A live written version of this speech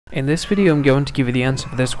In this video, I'm going to give you the answer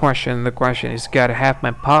for this question. The question is, gotta have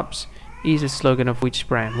my pops is a slogan of which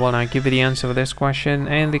brand? Well, I give you the answer for this question,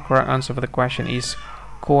 and the correct answer for the question is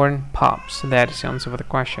corn pops. That is the answer for the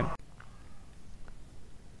question.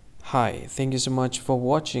 Hi, thank you so much for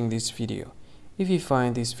watching this video. If you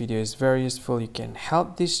find this video is very useful, you can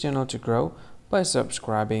help this channel to grow by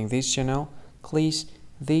subscribing this channel. Please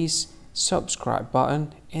this subscribe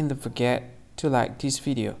button and don't forget to like this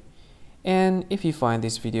video. And if you find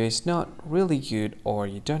this video is not really good, or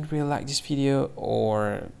you don't really like this video,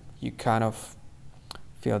 or you kind of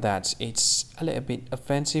feel that it's a little bit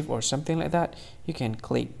offensive or something like that, you can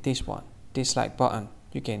click this one, dislike button.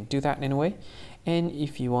 You can do that anyway. And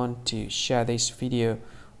if you want to share this video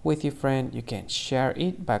with your friend, you can share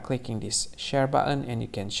it by clicking this share button, and you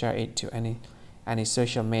can share it to any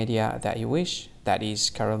social media that you wish that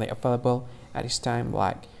is currently available at this time,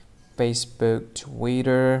 like Facebook,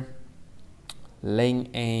 Twitter,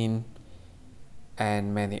 LinkedIn,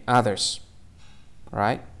 and many others,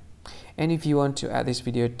 right? And if you want to add this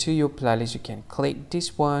video to your playlist, you can click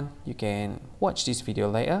this one. You can watch this video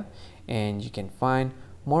later, and you can find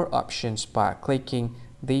more options by clicking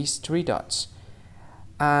these three dots.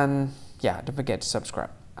 And yeah, don't forget to subscribe.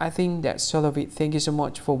 I think that's all of it. Thank you so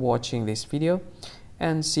much for watching this video,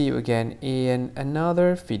 and see you again in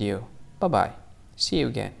another video. Bye bye. See you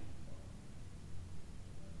again.